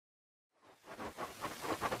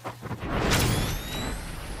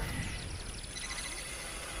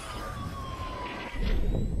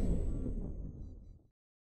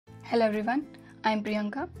Hello everyone, I am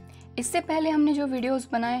Priyanka. इससे पहले हमने जो वीडियोस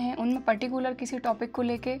बनाए हैं उनमें पर्टिकुलर किसी टॉपिक को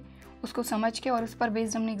लेके उसको समझ के और उस पर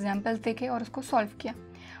बेस्ड हमने एग्जांपल्स देखे और उसको सॉल्व किया।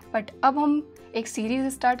 बट अब हम एक सीरीज़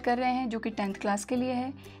स्टार्ट कर रहे हैं जो कि 10th क्लास के लिए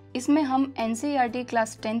है। इसमें हम NCERT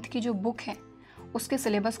क्लास 10th की जो बुक है उसके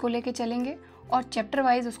सिलेबस को लेके चलेंगे और चैप्टर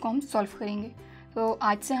वाइज उसको हम सॉल्व करेंगे। तो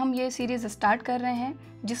आज से हम ये सीरीज़ स्टार्ट कर रहे हैं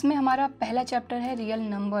जिसमें हमारा पहला चैप्टर है रियल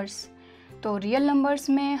नंबर्स। तो रियल नंबर्स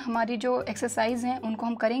में हमारी जो एक्सरसाइज हैं उनको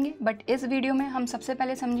हम करेंगे, बट इस वीडियो में हम सबसे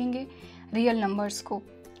पहले समझेंगे रियल नंबर्स को।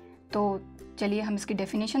 तो चलिए हम इसकी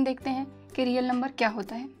डेफिनेशन देखते हैं कि रियल नंबर क्या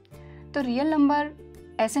होता है। तो रियल नंबर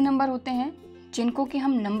ऐसे नंबर होते हैं जिनको कि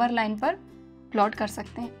हम नंबर लाइन पर प्लॉट कर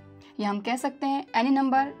सकते हैं, या हम कह सकते हैं any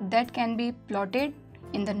number that can be plotted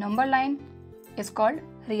in the number line is called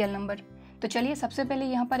real number. तो चलिए सबसे पहले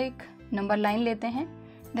यहाँ पर एक नंबर लाइन लेते हैं,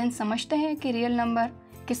 देन समझते हैं कि रियल नंबर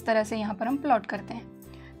किस तरह से यहाँ पर हम प्लॉट करते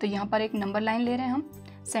हैं। तो यहाँ पर एक नंबर लाइन ले रहे हैं हम,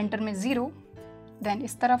 सेंटर में 0, देन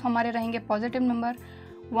इस तरफ हमारे रहेंगे positive number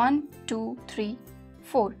 1 2 3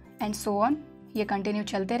 4 and so on. ये कंटिन्यू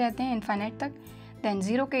चलते रहते हैं इनफाइनाइट तक। देन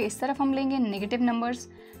 0 के इस तरफ हम लेंगे negative numbers,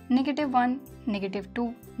 -1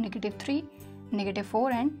 -2 -3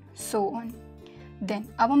 -4 and so on. Then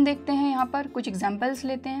अब हम देखते हैं यहाँ पर कुछ एग्जाम्पल्स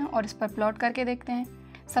लेते हैं और इस पर प्लॉट करके देखते हैं।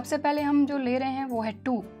 सबसे पहले हम जो ले रहे हैं वो है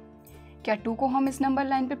 2। क्या 2 को हम इस नंबर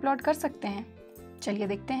लाइन पे प्लॉट कर सकते हैं? चलिए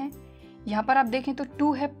देखते हैं। यहाँ पर आप देखें तो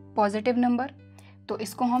 2 है पॉजिटिव नंबर, तो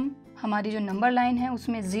इसको हम हमारी जो नंबर लाइन है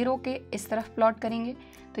उसमें 0 के इस तरफ प्लॉट करेंगे।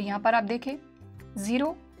 तो यहाँ पर आप देखें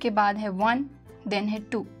 0 के बाद है 1, देन है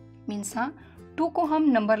 2, मीन्स हाँ 2 को हम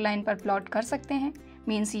नंबर लाइन पर प्लॉट कर सकते हैं,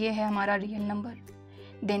 मीन्स ये है हमारा real number.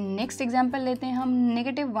 Then next example लेते हैं हम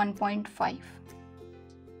 -1.5।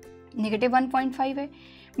 -1.5 है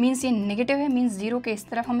मीन्स ये नेगेटिव है, मीन्स 0 के इस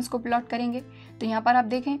तरफ हम इसको प्लॉट करेंगे। तो यहाँ पर आप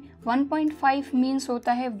देखें 1.5 मीन्स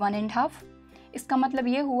होता है 1.5। इसका मतलब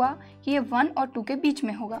ये हुआ कि ये 1 और 2 के बीच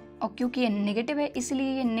में होगा, और क्योंकि ये नेगेटिव है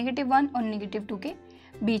इसलिए ये -1 और -2 के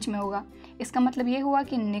बीच में होगा। इसका मतलब ये हुआ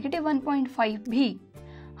कि -1.5 भी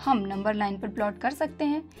हम नंबर लाइन पर प्लॉट कर सकते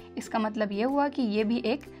हैं। इसका मतलब ये हुआ कि ये भी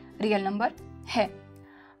एक रियल नंबर है।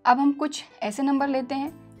 अब हम कुछ ऐसे नंबर लेते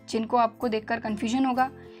हैं जिनको आपको देखकर कन्फ्यूजन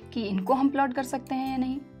होगा कि इनको हम प्लॉट कर सकते हैं या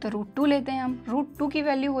नहीं। तो √2 लेते हैं हम। √2 की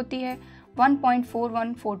वैल्यू होती है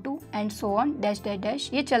 1.4142 and so on dash dash dash.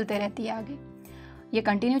 ये चलते रहती है आगे, ये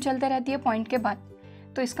कंटिन्यू चलते रहती है पॉइंट के बाद।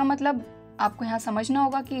 तो इसका मतलब आपको यहाँ समझना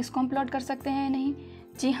होगा कि इसको हम प्लॉट कर सकते हैं या नहीं।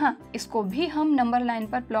 जी हाँ, इसको भी हम नंबर लाइन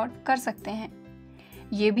पर प्लॉट कर सकते हैं,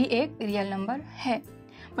 ये भी एक रियल नंबर है।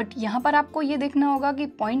 बट यहाँ पर आपको ये देखना होगा कि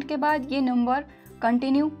पॉइंट के बाद ये नंबर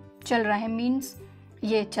कंटिन्यू चल रहा है, मीन्स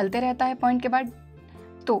ये चलते रहता है पॉइंट के बाद।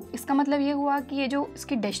 तो इसका मतलब ये हुआ कि ये जो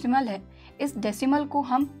इसकी डेसिमल है, इस डेसिमल को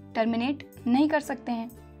हम टर्मिनेट नहीं कर सकते हैं।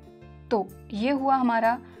 तो ये हुआ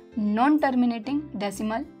हमारा non terminating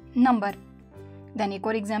decimal number. Then एक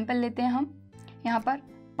और एग्जांपल लेते हैं हम। यहाँ पर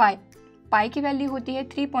पाई की वैल्यू होती है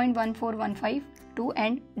 3.14152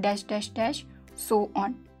 and dash dash dash so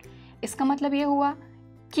on. इसका मतलब ये हुआ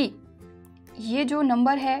कि ये जो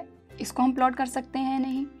नंबर है इसको हम प्लॉट कर सकते हैं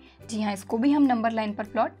नहीं। जी हाँ, इसको भी हम नंबर लाइन पर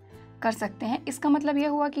प्लॉट कर सकते हैं। इसका मतलब ये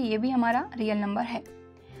हुआ कि ये भी हमारा रियल नंबर है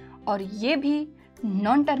और ये भी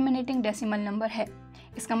नॉन टर्मिनेटिंग डेसिमल नंबर है।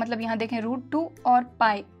 इसका मतलब यहाँ देखें √2 और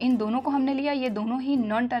पाई, इन दोनों को हमने लिया, ये दोनों ही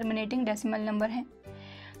नॉन टर्मिनेटिंग डेसिमल नंबर हैं।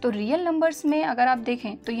 तो रियल नंबर्स में अगर आप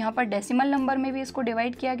देखें तो यहाँ पर डेसिमल नंबर में भी इसको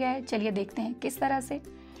डिवाइड किया गया है। चलिए देखते हैं किस तरह से।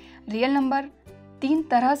 रियल नंबर 3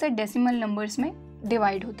 तरह से डेसिमल नंबर्स में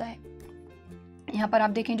डिवाइड होता है। यहाँ पर आप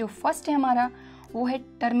देखें जो फर्स्ट है हमारा वो है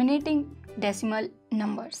terminating decimal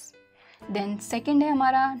numbers. Then second है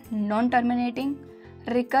हमारा non terminating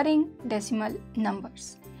recurring decimal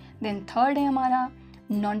numbers. Then third है हमारा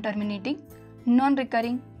non terminating non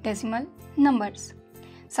recurring decimal numbers.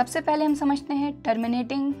 सबसे पहले हम समझते हैं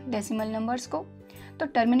टर्मिनेटिंग डेसिमल नंबर्स को। तो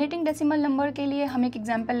टर्मिनेटिंग डेसिमल नंबर के लिए हम एक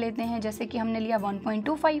एग्जांपल लेते हैं, जैसे कि हमने लिया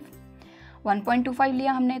 1.25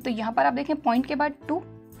 लिया हमने। तो यहाँ पर आप देखें पॉइंट के बाद 2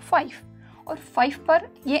 5 और 5 पर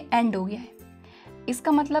ये एंड हो गया है।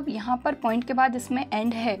 इसका मतलब यहाँ पर पॉइंट के बाद इसमें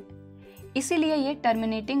एंड है, इसीलिए ये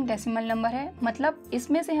टर्मिनेटिंग डेसिमल नंबर है। मतलब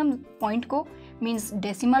इसमें से हम पॉइंट को मींस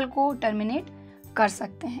डेसिमल को टर्मिनेट कर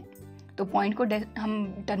सकते हैं। तो पॉइंट को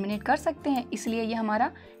हम टर्मिनेट कर सकते हैं, इसलिए ये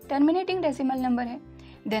हमारा टर्मिनेटिंग डेसिमल नंबर है।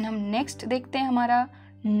 देन हम नेक्स्ट देखते हैं हमारा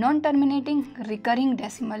non terminating recurring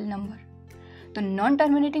decimal number. तो non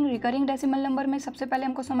terminating recurring decimal number में सबसे पहले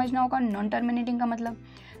हमको समझना होगा नॉन टर्मिनेटिंग का मतलब।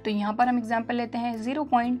 तो यहाँ पर हम एग्जाम्पल लेते हैं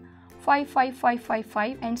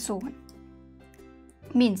 0.55555 and so on.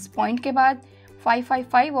 Means point के बाद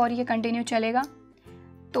 555 और ये कंटिन्यू चलेगा।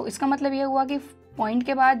 तो इसका मतलब ये हुआ कि पॉइंट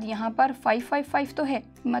के बाद यहाँ पर 555 तो है,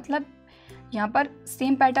 मतलब यहाँ पर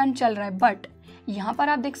सेम पैटर्न चल रहा है, बट यहाँ पर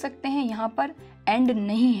आप देख सकते हैं यहाँ पर एंड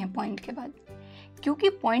नहीं है पॉइंट के बाद। क्योंकि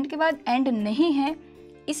पॉइंट के बाद एंड नहीं है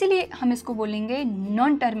इसीलिए हम इसको बोलेंगे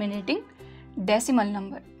non terminating decimal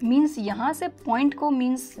number. Means यहाँ से पॉइंट को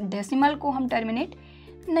मीन्स डेसिमल को हम टर्मिनेट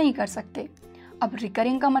नहीं कर सकते। अब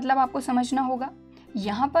रिकरिंग का मतलब आपको समझना होगा।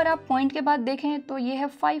 यहाँ पर आप पॉइंट के बाद देखें तो ये है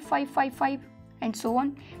 5 5 5 5 एंड सो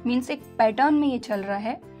ऑन। मीन्स एक पैटर्न में ये चल रहा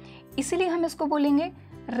है, इसीलिए हम इसको बोलेंगे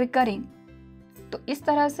रिकरिंग। तो इस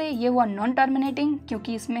तरह से ये हुआ नॉन टर्मिनेटिंग,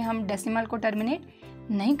 क्योंकि इसमें हम डेसिमल को टर्मिनेट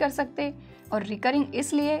नहीं कर सकते। और रिकरिंग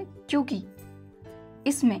इसलिए क्योंकि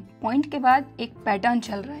इसमें पॉइंट के बाद एक पैटर्न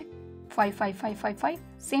चल रहा है, 5 5 5 5 5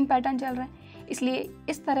 सेम पैटर्न चल रहा है। इसलिए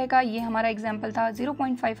इस तरह का ये हमारा एग्जाम्पल था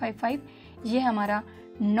 0.555। ये हमारा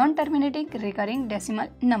non terminating recurring decimal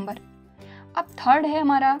number. अब थर्ड है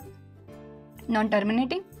हमारा non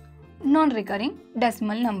terminating non recurring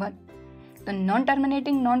decimal number. तो नॉन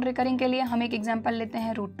टर्मिनेटिंग नॉन रिकरिंग के लिए हम एक एग्जाम्पल लेते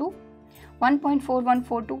हैं √2,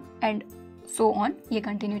 1.4142 एंड सो ऑन। ये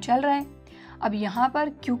कंटिन्यू चल रहा है। अब यहाँ पर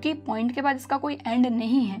क्योंकि पॉइंट के बाद इसका कोई एंड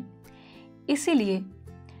नहीं है, इसीलिए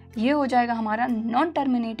ये हो जाएगा हमारा non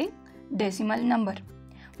terminating decimal number.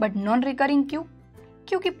 But non recurring क्यों?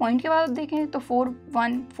 क्योंकि पॉइंट के बाद आप देखें तो 4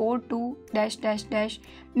 1 4 2 डैश डैश डैश।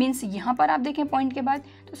 मीन्स यहाँ पर आप देखें पॉइंट के बाद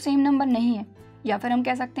तो सेम नंबर नहीं है, या फिर हम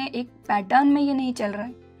कह सकते हैं एक पैटर्न में ये नहीं चल रहा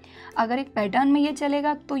है। अगर एक पैटर्न में ये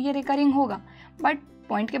चलेगा तो ये रिकरिंग होगा। बट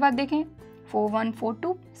पॉइंट के बाद देखें 4 1 4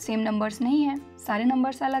 2 सेम नंबर्स नहीं है, सारे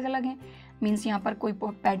नंबर्स अलग अलग हैं। मीन्स यहाँ पर कोई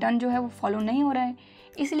पैटर्न जो है वो फॉलो नहीं हो रहा है,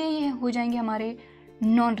 इसलिए ये हो जाएंगे हमारे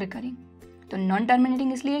नॉन रिकरिंग। तो नॉन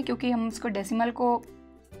टर्मिनेटिंग इसलिए क्योंकि हम उसको डेसिमल को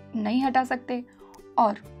नहीं हटा सकते,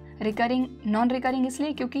 और रिकरिंग नॉन रिकरिंग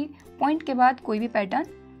इसलिए क्योंकि पॉइंट के बाद कोई भी पैटर्न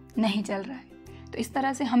नहीं चल रहा है। तो इस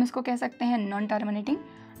तरह से हम इसको कह सकते हैं non terminating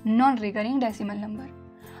non recurring decimal number.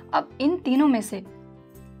 अब इन तीनों में से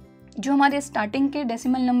जो हमारे स्टार्टिंग के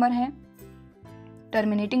डेसिमल नंबर हैं,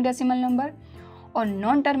 टर्मिनेटिंग डेसिमल नंबर और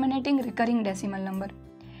non terminating recurring decimal number,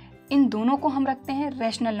 इन दोनों को हम रखते हैं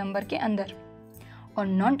रैशनल नंबर के अंदर, और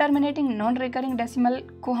non terminating non recurring decimal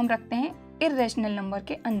को हम रखते हैं इररेशनल नंबर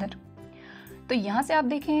के अंदर। तो यहाँ से आप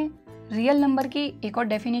देखें रियल नंबर की एक और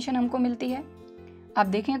डेफिनेशन हमको मिलती है। आप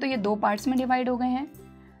देखें तो ये दो पार्ट्स में डिवाइड हो गए हैं,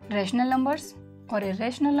 रैशनल नंबर्स और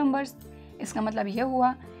इररेशनल नंबर्स। इसका मतलब यह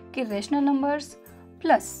हुआ कि rational numbers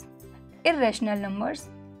plus irrational numbers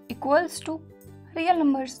equals to real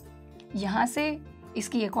numbers. यहाँ से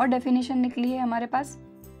इसकी एक और डेफिनेशन निकली है हमारे पास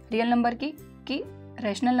रियल नंबर की, कि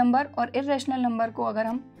रैशनल नंबर और इररेशनल नंबर को अगर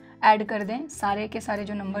हम ऐड कर दें, सारे के सारे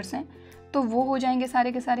जो नंबर्स हैं, तो वो हो जाएंगे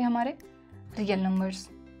सारे के सारे हमारे रियल नंबर्स।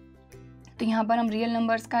 तो यहाँ पर हम रियल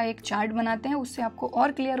नंबर्स का एक चार्ट बनाते हैं, उससे आपको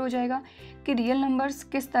और क्लियर हो जाएगा कि रियल नंबर्स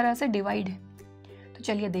किस तरह से डिवाइड है। तो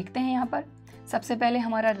चलिए देखते हैं। यहाँ पर सबसे पहले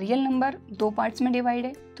हमारा रियल नंबर दो पार्ट्स में डिवाइड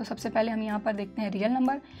है। तो सबसे पहले हम यहाँ पर देखते हैं रियल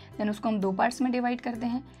नंबर, देन उसको हम दो पार्ट्स में डिवाइड करते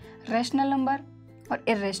हैं, रैशनल नंबर और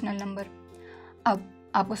इररेशनल नंबर। अब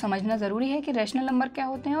आपको समझना ज़रूरी है कि रैशनल नंबर क्या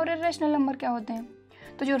होते हैं और इररेशनल नंबर क्या होते हैं।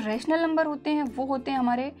 तो जो रैशनल नंबर होते हैं वो होते हैं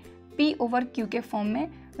हमारे P/Q के फॉर्म में,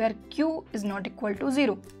 where Q is not equal to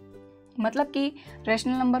 0। मतलब कि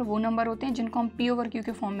रैशनल नंबर वो नंबर होते हैं जिनको हम P/Q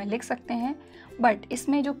के फॉर्म में लिख सकते हैं, बट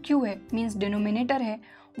इसमें जो Q है मीन्स डिनोमिनेटर है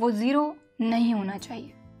वो 0 नहीं होना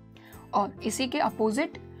चाहिए। और इसी के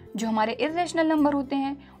अपोजिट जो हमारे इररेशनल नंबर होते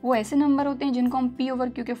हैं वो ऐसे नंबर होते हैं जिनको हम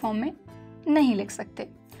P/Q के फॉर्म में नहीं लिख सकते,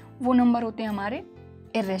 वो नंबर होते हैं हमारे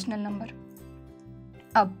इररेशनल नंबर।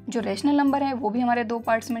 अब जो रैशनल नंबर है वो भी हमारे दो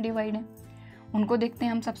पार्ट्स में डिवाइड हैं, उनको देखते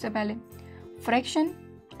हैं हम। सबसे पहले फ्रैक्शन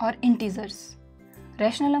और इंटीजर्स।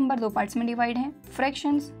 रैशनल नंबर दो पार्ट्स में डिवाइड हैं,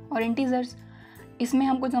 फ्रैक्शंस और इंटीजर्स। इसमें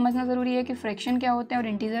हमको समझना ज़रूरी है कि फ्रैक्शन क्या होते हैं और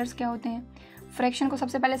इंटीजर्स क्या होते हैं। फ्रैक्शन को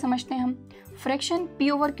सबसे पहले समझते हैं हम। फ्रैक्शन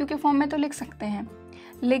P/Q के फॉर्म में तो लिख सकते हैं,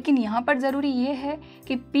 लेकिन यहाँ पर ज़रूरी ये है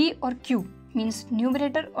कि P और Q मीन्स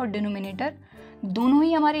न्यूमरेटर और डिनोमिनेटर दोनों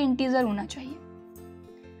ही हमारे इंटीजर होना चाहिए,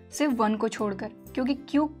 सिर्फ 1 को छोड़कर, क्योंकि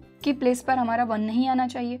Q की प्लेस पर हमारा 1 नहीं आना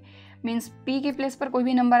चाहिए। मीन्स P की प्लेस पर कोई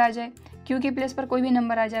भी नंबर आ जाए, Q की प्लेस पर कोई भी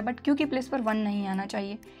नंबर आ जाए, बट Q की प्लेस पर 1 नहीं आना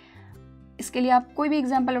चाहिए। इसके लिए आप कोई भी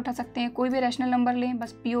एग्जाम्पल उठा सकते हैं, कोई भी रैशनल नंबर लें,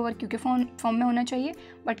 बस P/Q के फॉर्म में होना चाहिए,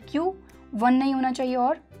 बट Q 1 नहीं होना चाहिए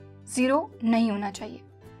और 0 नहीं होना चाहिए।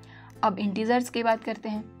 अब इंटीजर्स की बात करते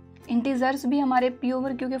हैं। इंटीजर्स भी हमारे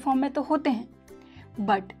P/Q के फॉर्म में तो होते हैं,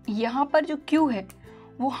 बट यहाँ पर जो Q है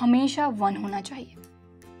वो हमेशा 1 होना चाहिए,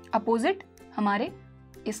 अपोजिट हमारे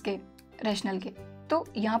इसके रैशनल के। तो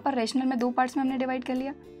यहाँ पर रैशनल में दो पार्ट्स में हमने डिवाइड कर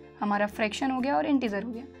लिया, हमारा फ्रैक्शन हो गया और इंटीजर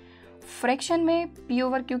हो गया। फ्रैक्शन में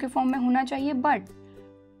P/Q के फॉर्म में होना चाहिए, बट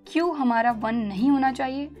Q हमारा 1 नहीं होना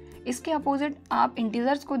चाहिए। इसके अपोजिट आप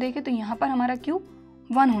इंटीजर्स को देखें तो यहाँ पर हमारा Q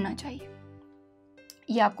 1 होना चाहिए,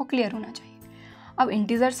 ये आपको क्लियर होना चाहिए। अब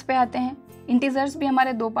इंटीजर्स पे आते हैं। इंटीजर्स भी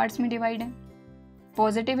हमारे दो पार्ट्स में डिवाइड हैं,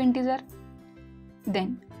 positive integer,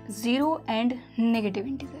 then 0 and negative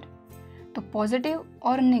integer. तो पॉजिटिव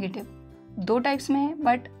और नेगेटिव दो टाइप्स में है,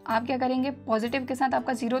 बट आप क्या करेंगे, पॉजिटिव के साथ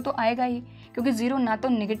आपका 0 तो आएगा ही, क्योंकि 0 ना तो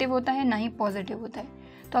नेगेटिव होता है ना ही पॉजिटिव होता है।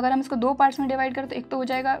 तो अगर हम इसको दो पार्ट्स में डिवाइड करें तो एक तो हो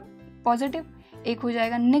जाएगा पॉजिटिव, एक हो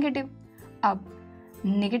जाएगा नेगेटिव। अब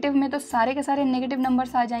नेगेटिव में तो सारे के सारे नेगेटिव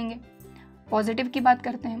नंबर्स आ जाएंगे। पॉजिटिव की बात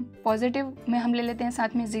करते हैं, पॉजिटिव में हम ले लेते हैं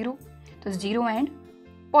साथ में 0, तो 0 एंड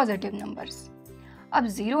पॉजिटिव नंबर्स। अब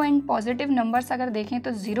 0 एंड पॉजिटिव नंबर्स अगर देखें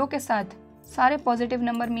तो 0 के साथ सारे positive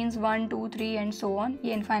number means 1 2 3 and so on,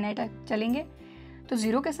 ये इनफाइनाइट चलेंगे। तो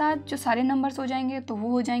 0 के साथ जो सारे नंबर्स हो जाएंगे तो वो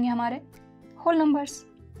हो जाएंगे हमारे होल नंबर्स।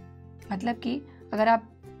 मतलब कि अगर आप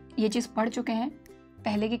ये चीज़ पढ़ चुके हैं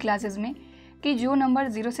पहले की क्लासेस में कि जो नंबर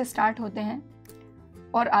 0 से स्टार्ट होते हैं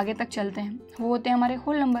और आगे तक चलते हैं वो होते हैं हमारे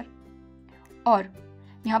होल नंबर। और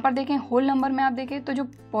यहाँ पर देखें होल नंबर में आप देखें तो जो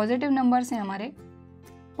पॉजिटिव नंबर्स हैं, हमारे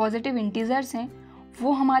पॉजिटिव इंटीजर्स हैं,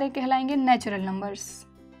 वो हमारे कहलाएंगे नेचुरल नंबर्स।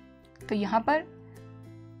 तो यहाँ पर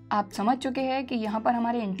आप समझ चुके हैं कि यहाँ पर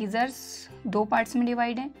हमारे इंटीजर्स दो पार्ट्स में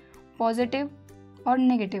डिवाइड हैं, पॉजिटिव और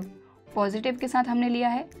नेगेटिव। पॉजिटिव के साथ हमने लिया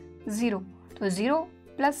है 0, तो 0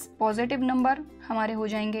 प्लस पॉजिटिव नंबर हमारे हो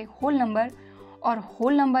जाएंगे होल नंबर, और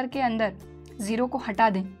होल नंबर के अंदर 0 को हटा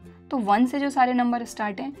दें तो 1 से जो सारे नंबर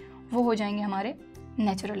स्टार्ट हैं वो हो जाएंगे हमारे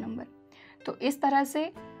नेचुरल नंबर। तो इस तरह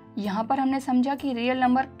से यहाँ पर हमने समझा कि रियल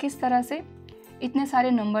नंबर किस तरह से इतने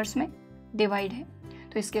सारे नंबर्स में डिवाइड है।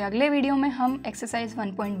 तो इसके अगले वीडियो में हम एक्सरसाइज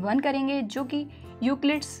 1.1 करेंगे जो कि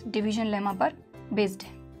यूक्लिड्स डिवीजन लेमा पर बेस्ड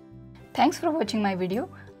है। Thanks for watching my video.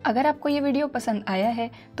 अगर आपको ये वीडियो पसंद आया है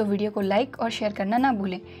तो वीडियो को लाइक और शेयर करना ना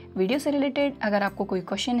भूलें। वीडियो से रिलेटेड अगर आपको कोई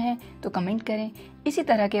क्वेश्चन है तो कमेंट करें। इसी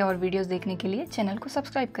तरह के और वीडियोस देखने के लिए चैनल को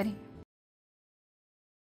सब्सक्राइब करें।